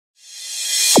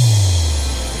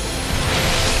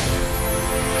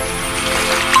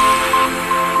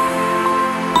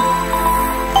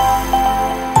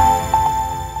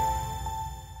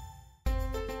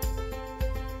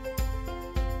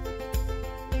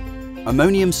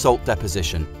Ammonium salt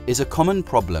deposition is a common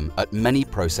problem at many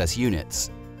process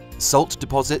units. Salt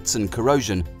deposits and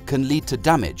corrosion can lead to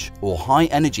damage or high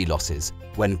energy losses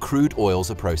when crude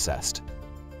oils are processed.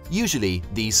 Usually,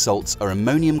 these salts are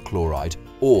ammonium chloride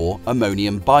or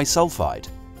ammonium bisulfide.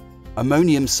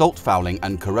 Ammonium salt fouling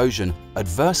and corrosion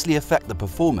adversely affect the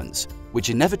performance, which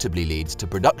inevitably leads to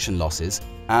production losses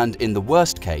and, in the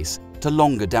worst case, to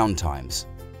longer downtimes.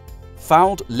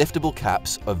 Fouled liftable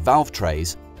caps of valve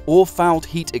trays or fouled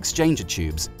heat exchanger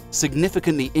tubes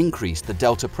significantly increase the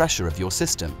delta pressure of your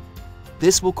system.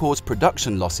 This will cause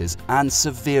production losses and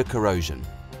severe corrosion.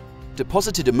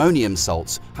 Deposited ammonium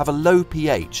salts have a low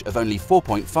pH of only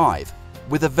 4.5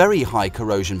 with a very high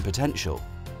corrosion potential.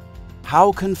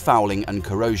 How can fouling and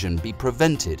corrosion be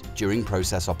prevented during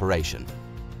process operation?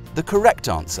 The correct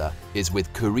answer is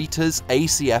with Kurita's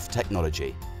ACF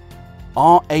technology.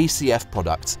 Our ACF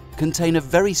products contain a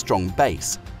very strong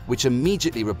base, which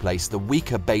immediately replace the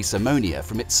weaker base ammonia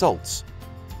from its salts.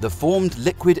 The formed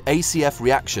liquid ACF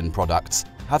reaction products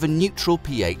have a neutral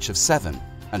pH of 7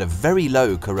 and a very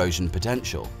low corrosion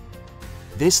potential.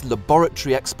 This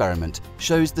laboratory experiment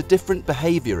shows the different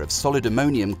behavior of solid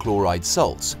ammonium chloride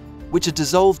salts, which are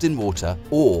dissolved in water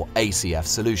or ACF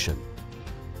solution.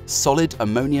 Solid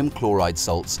ammonium chloride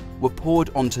salts were poured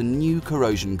onto new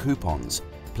corrosion coupons,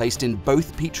 placed in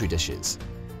both petri dishes.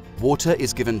 Water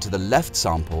is given to the left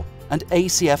sample and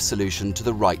ACF solution to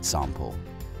the right sample.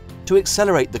 To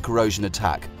accelerate the corrosion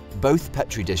attack, both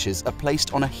petri dishes are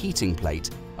placed on a heating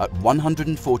plate at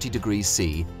 140 degrees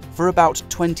C for about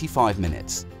 25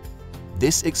 minutes.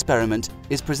 This experiment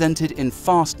is presented in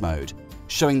fast mode,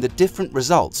 showing the different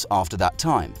results after that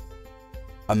time.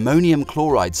 Ammonium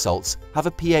chloride salts have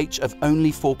a pH of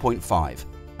only 4.5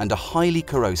 and are highly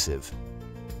corrosive.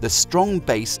 The strong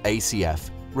base ACF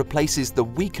replaces the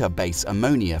weaker base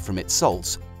ammonia from its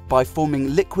salts by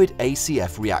forming liquid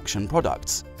ACF reaction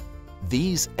products.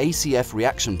 These ACF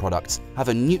reaction products have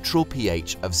a neutral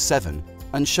pH of 7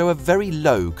 and show a very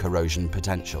low corrosion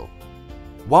potential.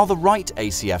 While the right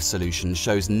ACF solution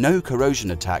shows no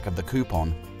corrosion attack of the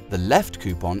coupon, the left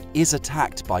coupon is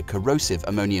attacked by corrosive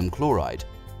ammonium chloride.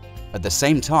 At the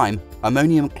same time,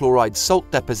 ammonium chloride salt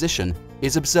deposition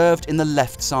is observed in the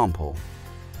left sample.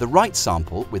 The right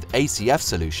sample with ACF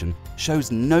solution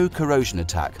shows no corrosion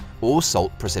attack or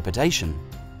salt precipitation.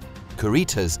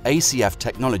 Kurita's ACF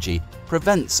technology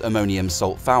prevents ammonium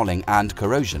salt fouling and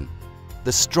corrosion.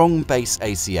 The strong base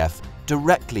ACF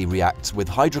directly reacts with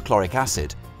hydrochloric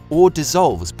acid or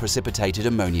dissolves precipitated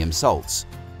ammonium salts.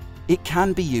 It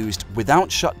can be used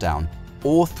without shutdown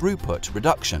or throughput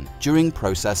reduction during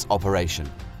process operation.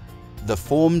 The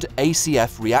formed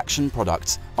ACF reaction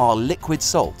products are liquid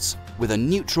salts with a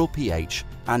neutral pH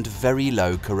and very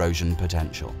low corrosion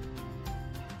potential.